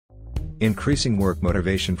Increasing work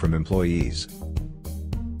motivation from employees.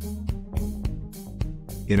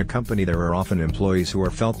 In a company there are often employees who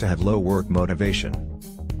are felt to have low work motivation.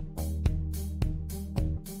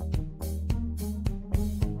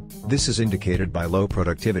 This is indicated by low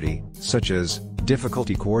productivity, such as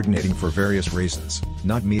difficulty coordinating for various reasons,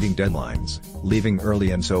 not meeting deadlines, leaving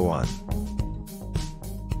early and so on.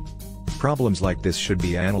 Problems like this should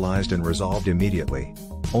be analyzed and resolved immediately.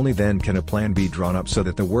 Only then can a plan be drawn up so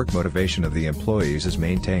that the work motivation of the employees is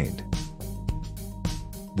maintained.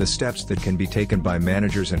 The steps that can be taken by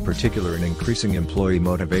managers in particular in increasing employee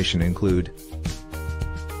motivation include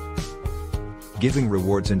giving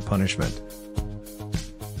rewards and punishment.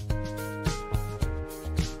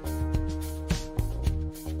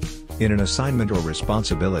 In an assignment or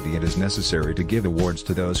responsibility, it is necessary to give awards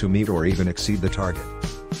to those who meet or even exceed the target.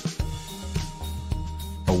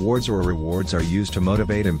 Awards or rewards are used to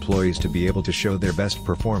motivate employees to be able to show their best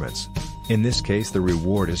performance. In this case, the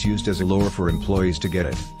reward is used as a lure for employees to get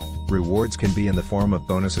it. Rewards can be in the form of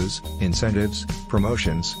bonuses, incentives,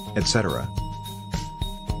 promotions, etc.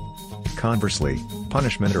 Conversely,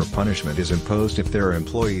 punishment is imposed if there are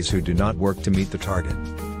employees who do not work to meet the target.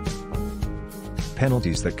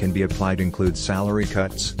 Penalties that can be applied include salary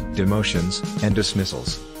cuts, demotions, and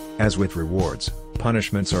dismissals. As with rewards,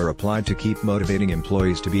 punishments are applied to keep motivating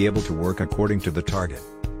employees to be able to work according to the target.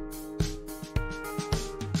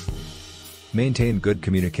 Maintain good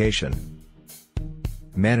communication.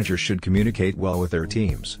 Managers should communicate well with their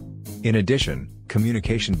teams. In addition,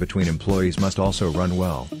 communication between employees must also run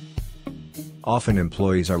well. Often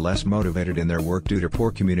employees are less motivated in their work due to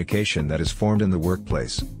poor communication that is formed in the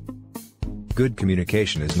workplace. Good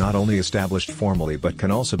communication is not only established formally but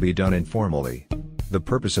can also be done informally. The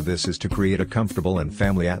purpose of this is to create a comfortable and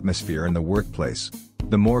family atmosphere in the workplace.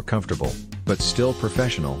 The more comfortable, but still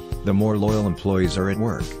professional, the more loyal employees are at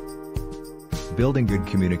work. Building good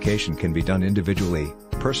communication can be done individually,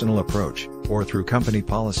 personal approach, or through company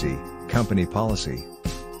policy.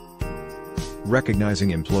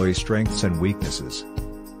 Recognizing employee strengths and weaknesses.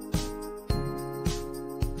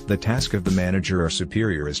 The task of the manager or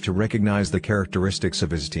superior is to recognize the characteristics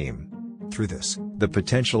of his team. Through this, the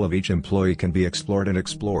potential of each employee can be explored.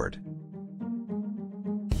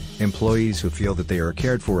 Employees who feel that they are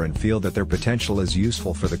cared for and feel that their potential is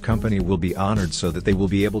useful for the company will be honored so that they will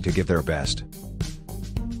be able to give their best.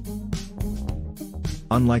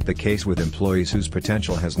 Unlike the case with employees whose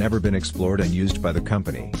potential has never been explored and used by the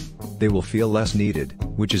company, they will feel less needed,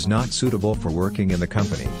 which is not suitable for working in the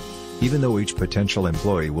company. Even though each potential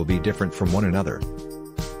employee will be different from one another.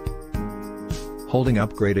 Holding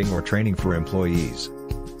upgrading or training for employees.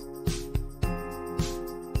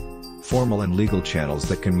 Formal and legal channels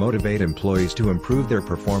that can motivate employees to improve their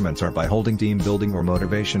performance are by holding team building or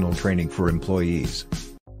motivational training for employees.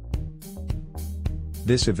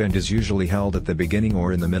 This event is usually held at the beginning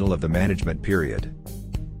or in the middle of the management period.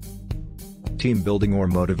 Team building or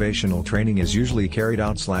motivational training is usually carried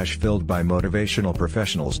out/filled by motivational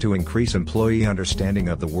professionals to increase employee understanding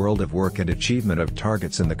of the world of work and achievement of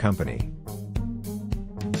targets in the company.